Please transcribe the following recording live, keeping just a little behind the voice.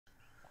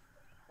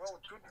Well,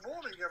 good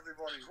morning,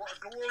 everybody. What a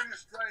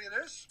glorious day it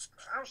is.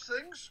 How's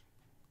things?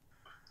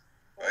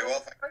 Very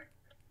well,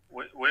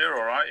 We're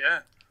all right, yeah.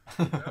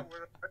 Yeah,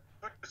 we're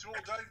first of all,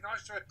 Dave,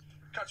 nice to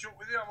catch up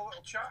with you, have a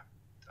little chat.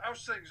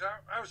 How's things?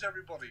 How's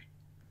everybody?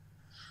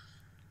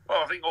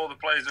 Well, I think all the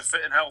players are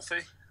fit and healthy.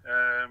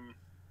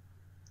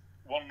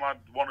 One lad,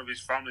 one of his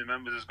family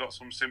members has got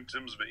some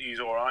symptoms, but he's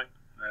all right.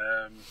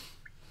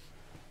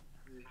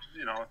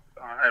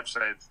 I've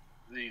said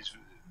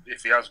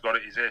if he has got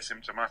it, he's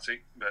asymptomatic.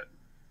 But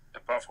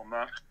apart from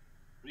that,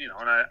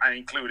 and I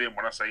include him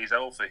when I say he's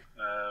healthy.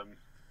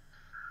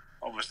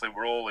 Obviously,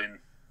 we're all in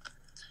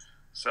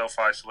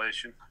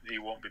self-isolation. He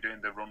won't be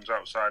doing the runs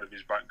outside of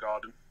his back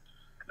garden.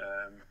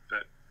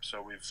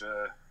 So we've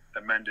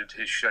amended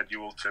his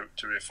schedule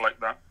to reflect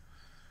that.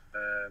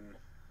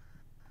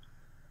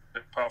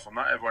 Apart from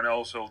that, everyone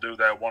else will do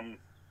their one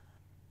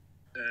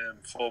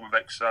form of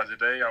exercise a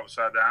day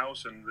outside the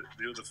house and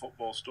the other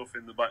football stuff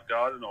in the back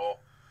garden or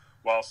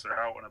whilst they're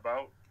out and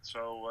about.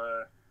 So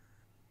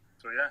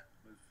yeah,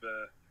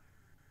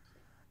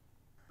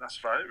 that's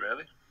about it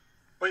really.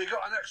 Well, you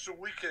got an extra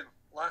weekend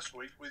last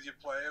week with your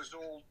players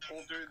all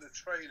doing the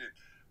training.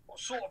 What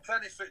sort of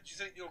benefit do you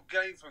think you'll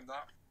gain from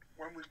that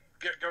when we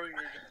get going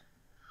again?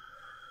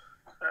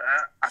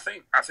 I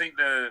think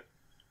the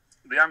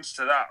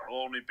answer to that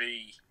will only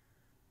be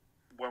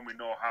when we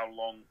know how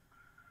long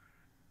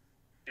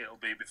it'll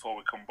be before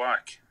we come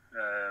back.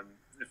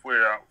 If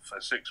we're out for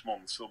 6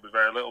 months, there'll be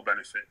very little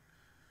benefit.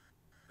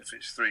 If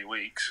it's 3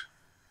 weeks,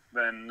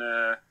 then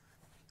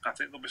I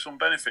think there'll be some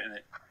benefit in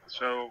it.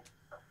 So,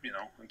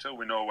 until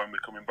we know when we're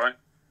coming back,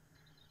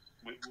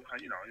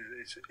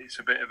 it's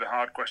a bit of a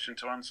hard question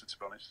to answer, to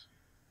be honest.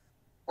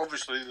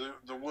 Obviously,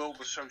 the world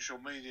of social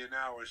media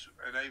now is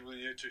enabling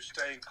you to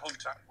stay in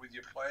contact with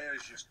your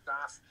players, your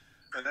staff,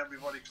 and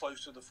everybody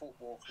close to the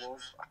football club.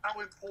 How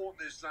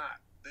important is that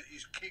you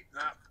keep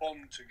that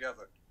bond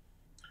together?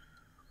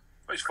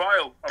 It's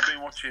vital. I've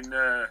been watching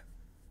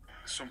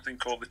something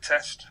called The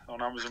Test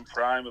on Amazon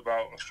Prime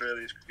about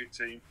Australia's cricket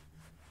team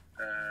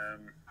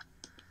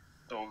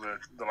over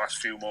the last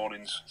few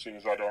mornings, as soon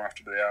as I don't have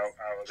to be out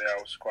of the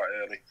house quite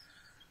early.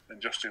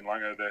 And Justin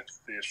Langer,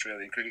 the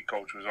Australian cricket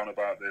coach, was on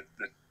about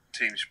the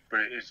team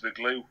spirit is the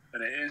glue,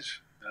 and it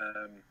is.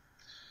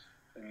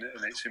 And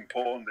it's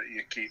important that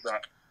you keep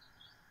that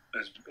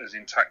as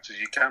intact as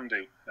you can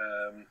do.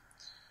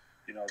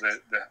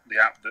 The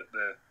app that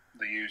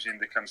they're using,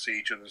 they can see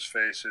each other's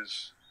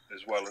faces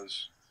as well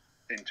as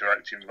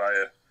interacting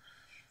via,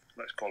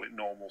 let's call it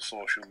normal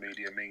social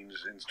media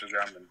means,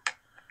 Instagram and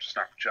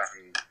Snapchat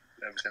and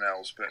everything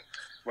else. But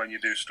when you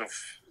do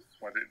stuff,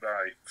 whether it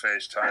by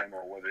FaceTime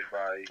or whether it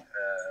by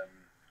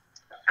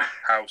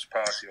House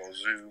Party or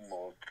Zoom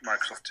or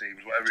Microsoft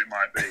Teams, whatever it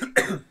might be,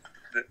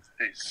 that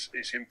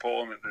it's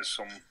important that there's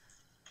some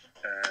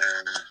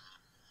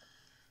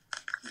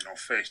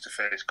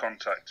face-to-face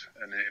contact,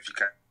 and if you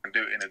can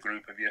do it in a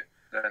group of you,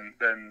 then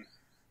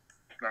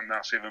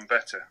that's even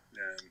better.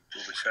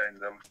 We'll be setting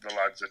the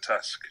lads a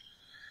task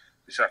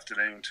this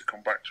afternoon to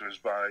come back to us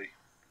by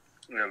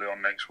early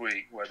on next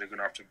week, where they're going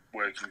to have to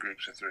work in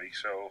groups of 3.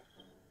 So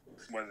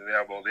whether they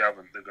have or they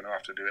haven't, they're going to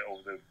have to do it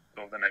over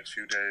the next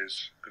few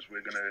days, because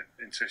we're going to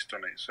insist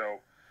on it.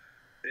 So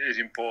it is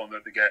important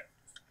that they get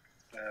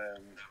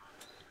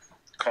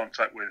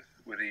contact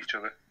with each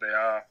other. They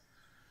are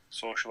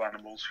social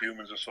animals.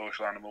 Humans are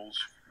social animals,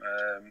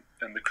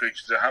 and the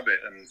creatures of habit.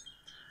 And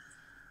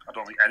I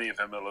don't think any of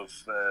them will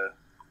have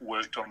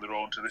worked on their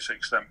own to this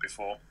extent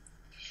before,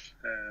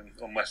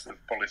 unless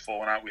they've probably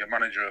fallen out with a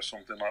manager or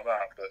something like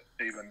that. But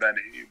even then,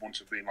 it wouldn't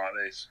have been like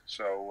this.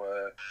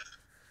 So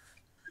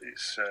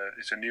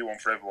it's a new one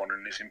for everyone,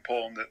 and it's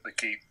important that they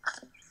keep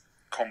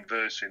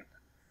conversing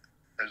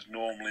as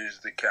normally as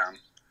they can,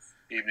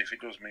 even if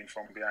it does mean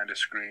from behind a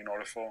screen or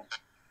a phone.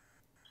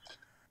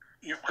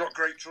 You've got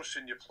great trust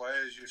in your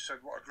players. You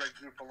said what a great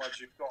group of lads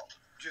you've got.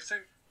 Do you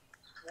think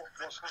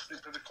what's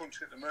happening to the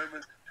country at the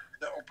moment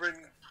that will bring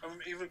them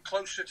even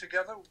closer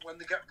together when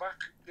they get back,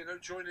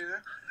 joining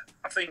in?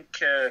 I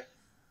think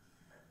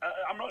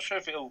I'm not sure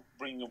if it'll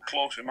bring them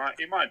closer. It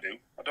might do.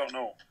 I don't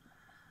know.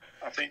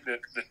 I think that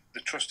the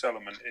trust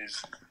element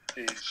is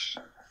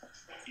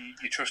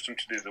you trust them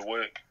to do the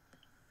work.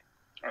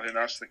 I think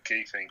that's the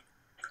key thing.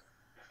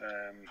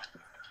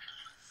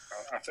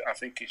 I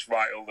think it's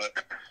vital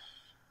that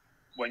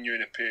when you're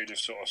in a period of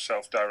sort of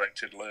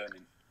self-directed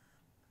learning,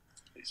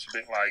 it's a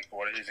bit like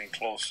what it is in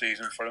closed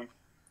season for them,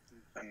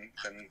 and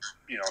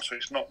so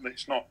it's not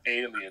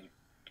alien,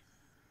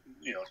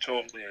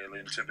 totally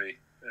alien to be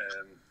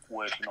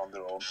working on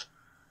their own,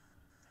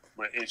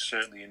 but it is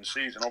certainly in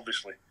season,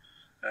 obviously,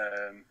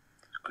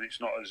 because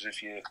it's not as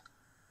if you're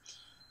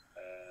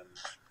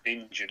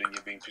injured and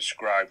you're being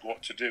prescribed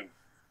what to do.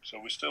 So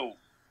we're still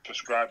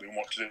prescribing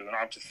what to do. They don't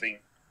have to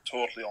think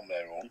totally on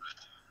their own,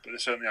 but they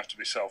certainly have to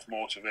be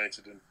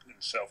self-motivated and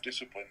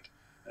self-disciplined.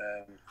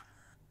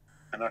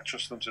 And I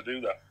trust them to do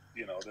that.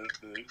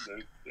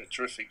 They're a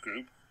terrific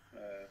group,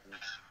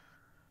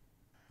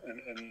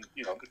 and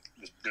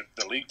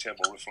the league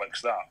table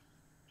reflects that.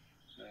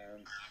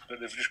 But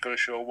they've just got to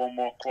show one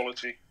more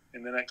quality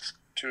in the next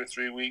 2 or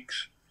 3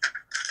 weeks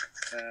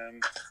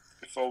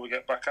before we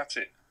get back at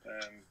it.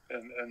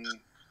 And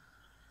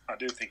I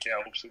do think it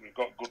helps that we've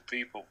got good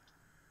people.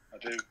 I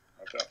do.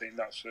 I think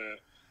that's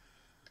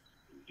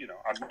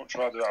I'd much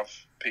rather have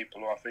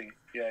people who I think,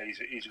 yeah,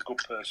 he's a good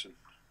person.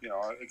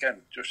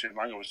 Again, Justin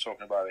Langer was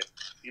talking about it.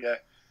 Yeah,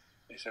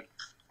 he said,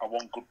 I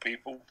want good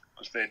people,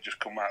 because they'd just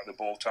come out of the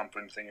ball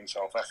tampering thing in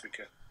South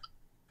Africa.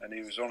 And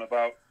he was on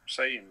about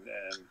saying,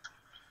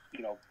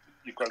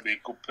 you've got to be a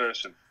good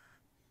person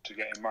to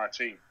get in my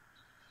team.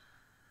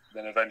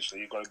 Then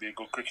eventually you've got to be a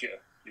good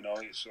cricketer.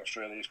 It's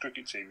Australia's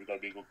cricket team, you've got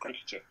to be a good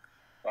cricketer.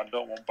 I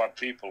don't want bad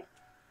people.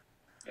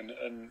 And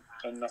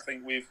I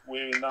think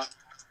we're in that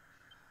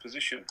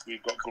position.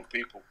 We've got good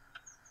people.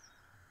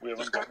 We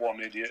haven't got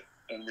one idiot,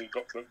 and they've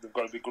got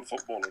to be good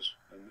footballers.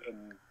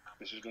 And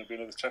this is going to be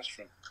another test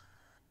for them.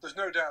 There's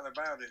no doubt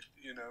about it.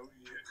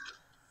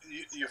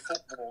 Your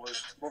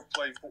footballers love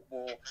playing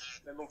football.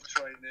 They love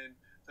training.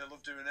 They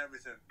love doing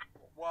everything.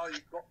 While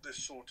you've got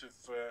this sort of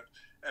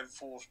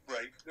enforced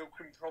break,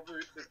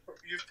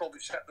 you've probably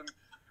set them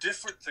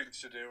different things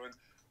to do. And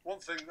one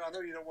thing, I know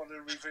you don't want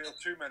to reveal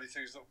too many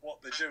things of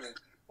what they're doing,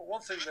 but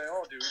one thing they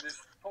are doing is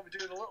probably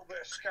doing a little bit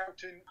of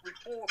scouting,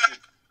 reporting,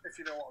 if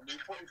you know what I mean,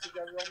 putting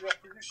together on the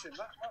opposition.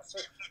 That's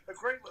a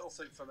great little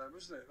thing for them,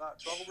 isn't it? That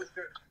to have a look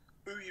at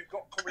who you've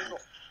got coming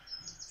up.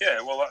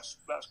 Yeah, well, that's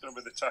going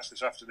to be the task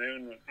this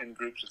afternoon in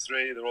groups of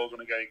 3. They're all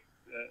going to get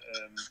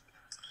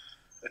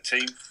a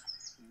team.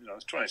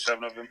 There's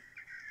 27 of them,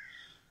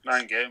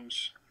 9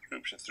 games,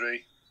 groups of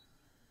 3.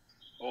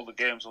 All the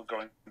games will go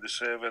into the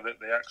server that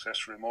they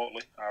access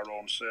remotely, our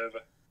own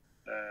server.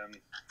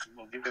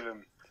 We'll give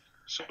them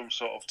some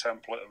sort of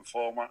template and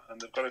format,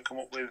 and they've got to come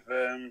up with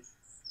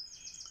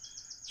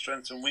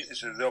strengths and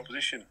weaknesses of the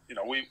opposition.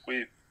 We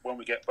when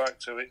we get back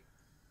to it,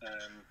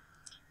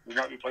 we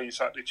might be playing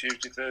Saturday,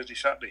 Tuesday, Thursday,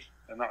 Saturday,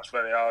 and that's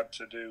very hard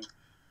to do.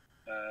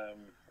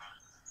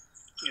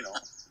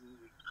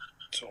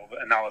 Sort of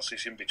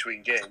analysis in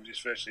between games.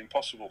 It's virtually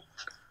impossible.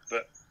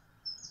 But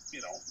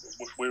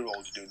we're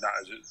already doing that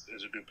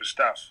as a group of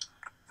staff.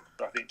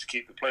 But I think to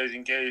keep the players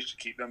engaged, to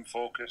keep them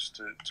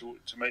focused,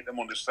 to make them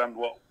understand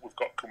what we've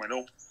got coming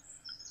up,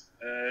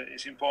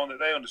 it's important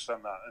that they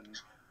understand that.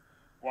 And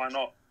why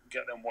not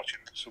get them watching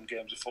some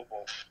games of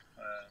football?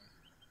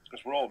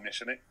 Because we're all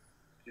missing it.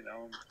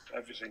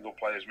 Every single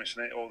player's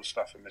missing it. All the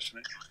staff are missing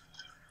it.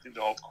 I think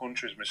the whole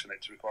country's missing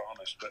it, to be quite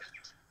honest. But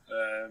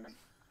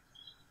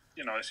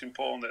it's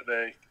important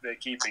that they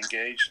keep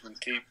engaged and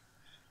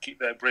keep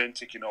their brain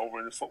ticking over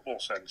in the football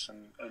sense,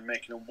 and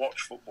making them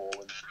watch football,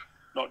 and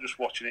not just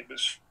watching it but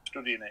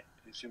studying it.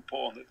 It's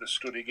important that they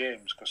study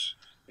games, because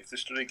if they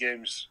study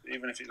games,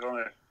 even if it's on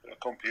a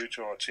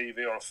computer or a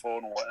TV or a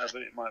phone or whatever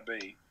it might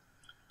be,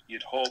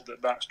 you'd hope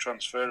that that's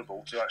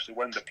transferable to actually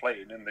when they're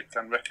playing, and they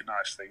can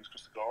recognise things,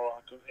 because they go,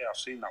 I've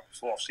seen that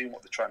before, I've seen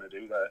what they're trying to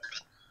do there,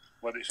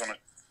 whether it's on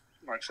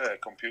a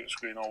computer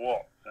screen or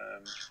what.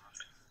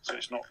 So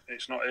it's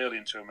not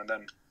alien to them, and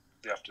then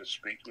they have to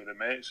speak with their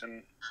mates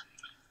and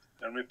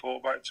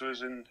report back to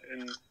us in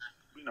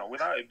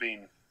without it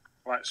being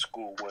like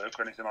school work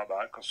or anything like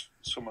that, because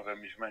some of them,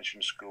 if you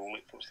mention school,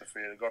 it puts the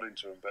fear of God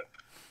into them. But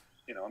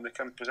and they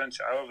can present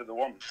it however they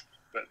want,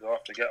 but they'll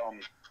have to get on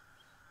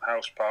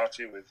house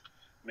party with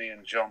me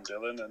and John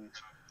Dillon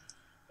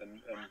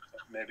and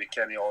maybe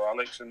Kenny or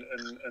Alex and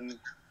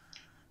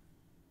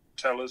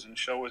tell us and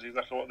show us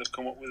exactly what they've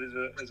come up with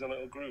as a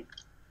little group.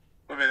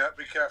 I mean,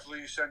 be careful who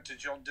you send to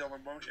John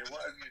Dillon, won't you?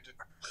 Whatever you do,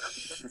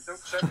 don't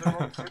send them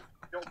on through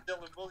John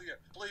Dillon, will you?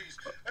 Please.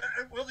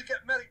 Will they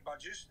get medic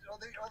badges? Are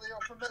they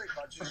offer medic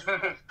badges?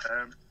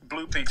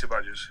 Blue Peter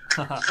badges.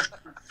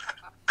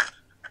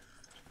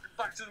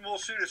 Back to the more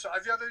serious side.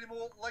 Have you had any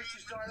more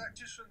latest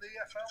directives from the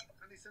EFL?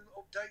 Anything,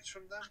 updates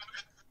from them?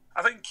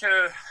 I think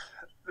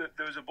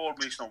there was a board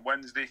meeting on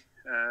Wednesday.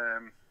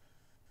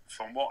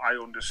 From what I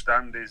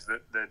understand, is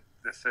that the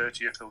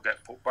 30th will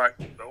get put back,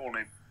 but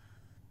only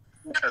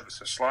ever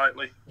so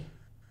slightly.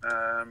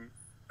 And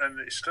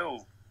it's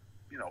still,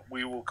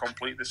 we will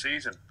complete the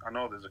season. I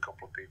know there's a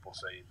couple of people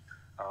saying,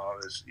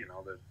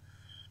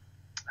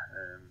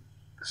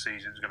 the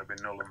season's going to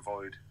be null and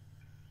void.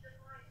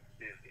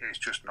 It's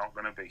just not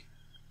going to be.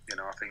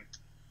 I think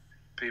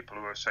people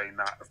who are saying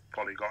that have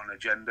probably got an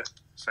agenda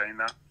saying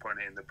that,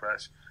 putting it in the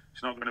press.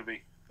 It's not going to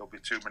be. There'll be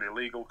too many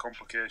legal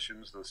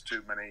complications. There's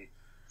too many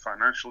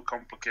financial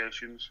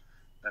complications.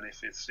 And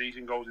if the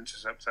season goes into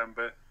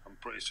September, I'm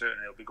pretty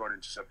certain it'll be going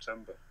into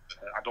September.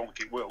 I don't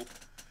think it will.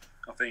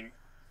 I think,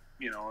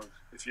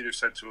 if you'd have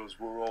said to us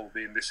we'll all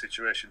be in this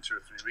situation 2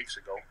 or 3 weeks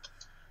ago,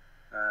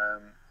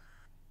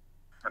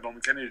 I don't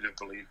think any would have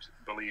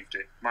believed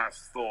it. Might have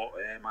thought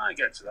it might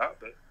get to that,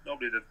 but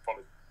nobody would have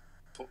probably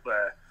put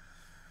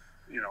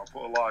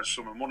a large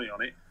sum of money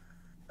on it.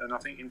 And I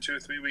think in 2 or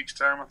 3 weeks'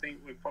 time, I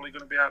think we're probably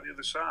going to be out the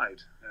other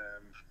side.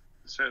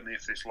 Certainly,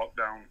 if this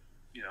lockdown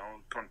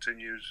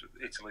continues,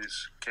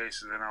 Italy's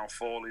cases are now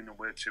falling, and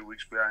we're 2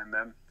 weeks behind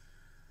them.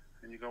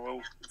 And you go,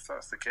 well, if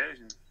that's the case,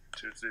 in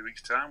 2 or 3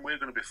 weeks' time, we're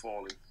going to be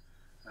falling.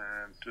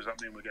 Does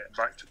that mean we're getting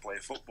back to play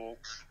football?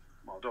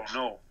 Well, I don't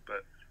know,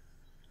 but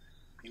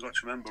you've got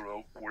to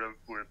remember,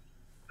 we're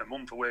a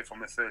month away from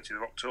the 30th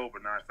of October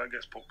now. If that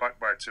gets put back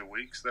by 2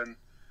 weeks, then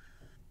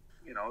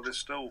there's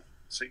still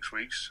 6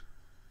 weeks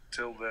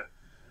till the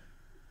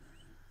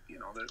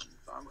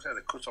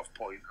cut-off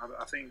point.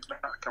 I think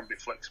that can be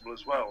flexible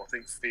as well. I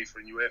think FIFA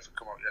and UEFA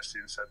come out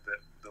yesterday and said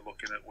that they're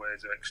looking at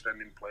ways of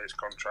extending players'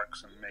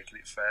 contracts and making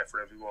it fair for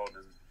everyone.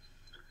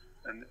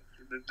 And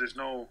there's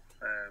no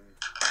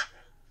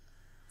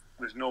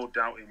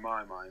doubt in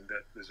my mind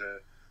that there's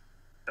a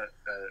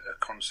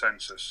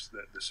consensus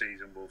that the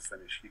season will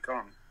finish. You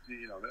can't,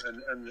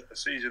 and a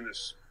season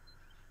that's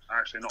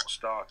actually not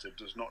started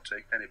does not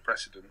take any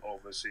precedent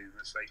over a season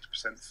that's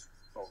 80%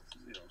 or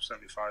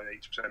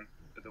 75-80%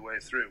 of the way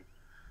through,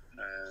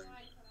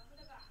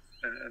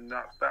 and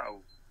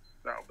that'll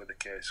be the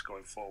case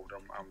going forward.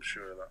 I'm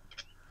sure of that.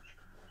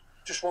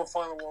 Just one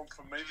final one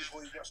from me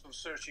before you get some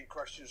searching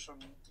questions from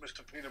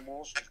Mr. Peter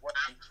Morse, who's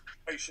waiting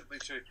patiently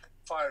to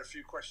fire a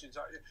few questions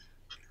at you.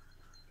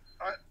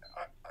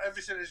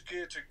 Everything is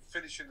geared to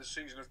finishing the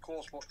season, of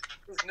course, but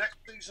does next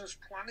season's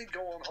planning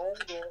go on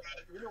hold? Or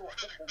you know what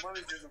football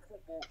managers and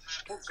football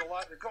clubs are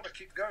like? They've got to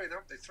keep going,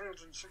 haven't they?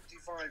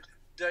 365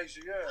 days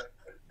a year.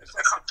 Is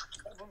that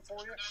a problem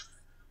for you?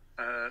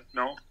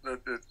 No,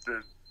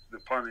 the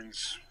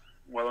planning's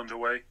well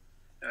underway.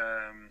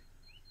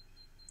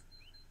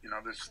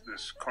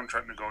 There's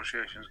contract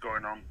negotiations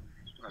going on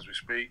as we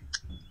speak.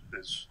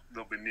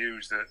 There'll be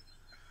news that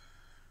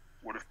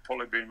would have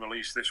probably been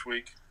released this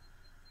week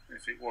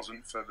if it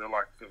wasn't for the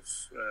lack of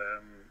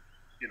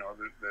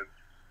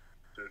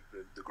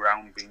the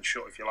ground being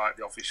shut, if you like,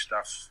 the office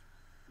staff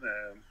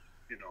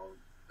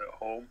at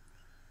home,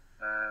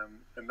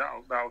 and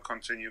that'll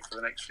continue for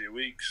the next few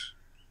weeks.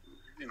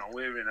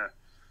 We're in a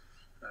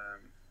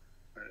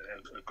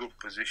good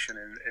position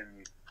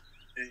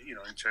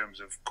in terms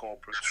of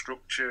corporate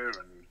structure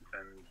and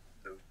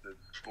the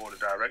board of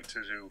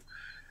directors, who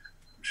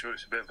I'm sure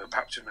it's a bit of a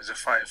baptism as a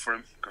fire for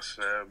them, because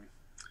I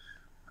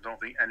don't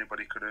think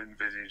anybody could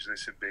envisage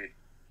this would be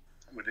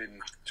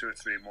within 2 or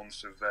 3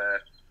 months of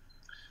their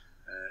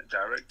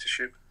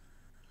directorship.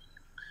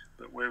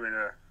 But we're in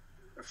a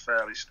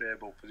fairly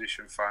stable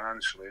position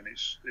financially, and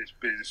it's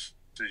business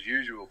as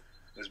usual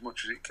as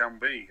much as it can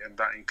be, and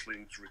that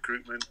includes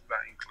recruitment,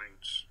 that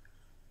includes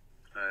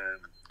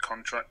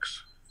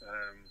contracts.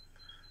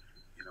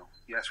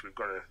 Yes, we've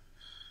got to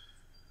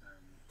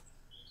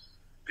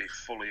be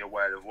fully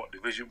aware of what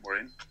division we're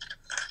in,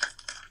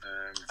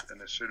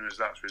 and as soon as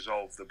that's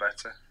resolved, the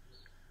better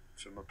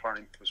from a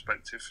planning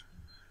perspective.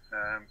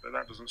 But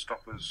that doesn't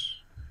stop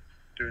us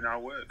doing our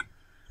work.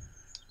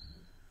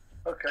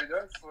 Okay,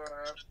 Dave.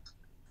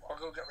 I'll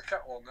go get the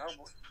kettle on now,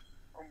 but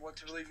I'm led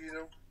to believe you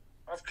don't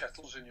have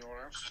kettles in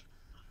your house.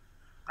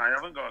 I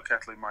haven't got a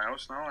kettle in my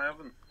house. No, I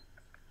haven't.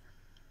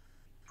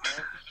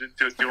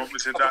 Do you want me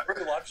to? Do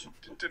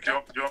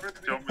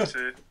you want me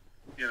to?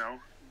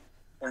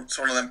 It's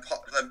one of them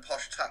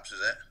posh taps, is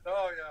it?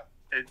 Oh yeah.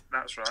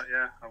 That's right.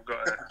 Yeah, I've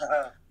got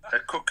a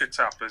cooker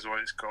tap, is what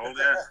it's called.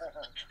 Yeah.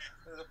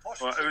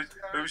 Well,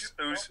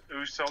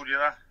 who's told you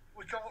that?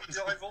 We can't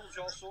divulge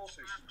our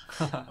sources.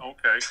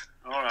 Okay.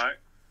 All right.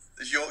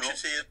 Is Yorkshire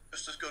tea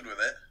just as good with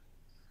it?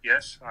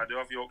 Yes, I do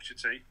have Yorkshire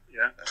tea.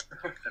 Yeah,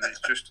 and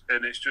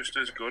it's just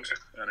as good,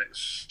 and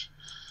it's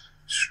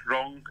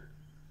strong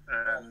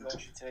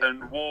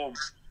and warm,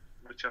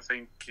 which I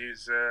think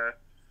is.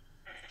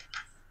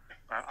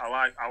 I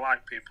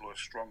like people who are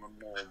strong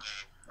and warm.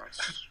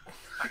 That's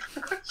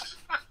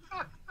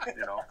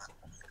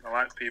I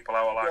like people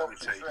how I like my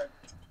tea.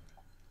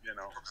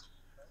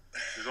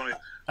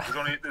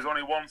 There's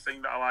only one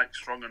thing that I like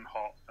strong and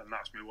hot, and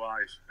that's my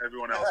wife.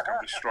 Everyone else can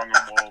be strong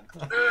and warm.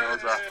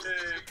 How's that?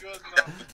 Good enough.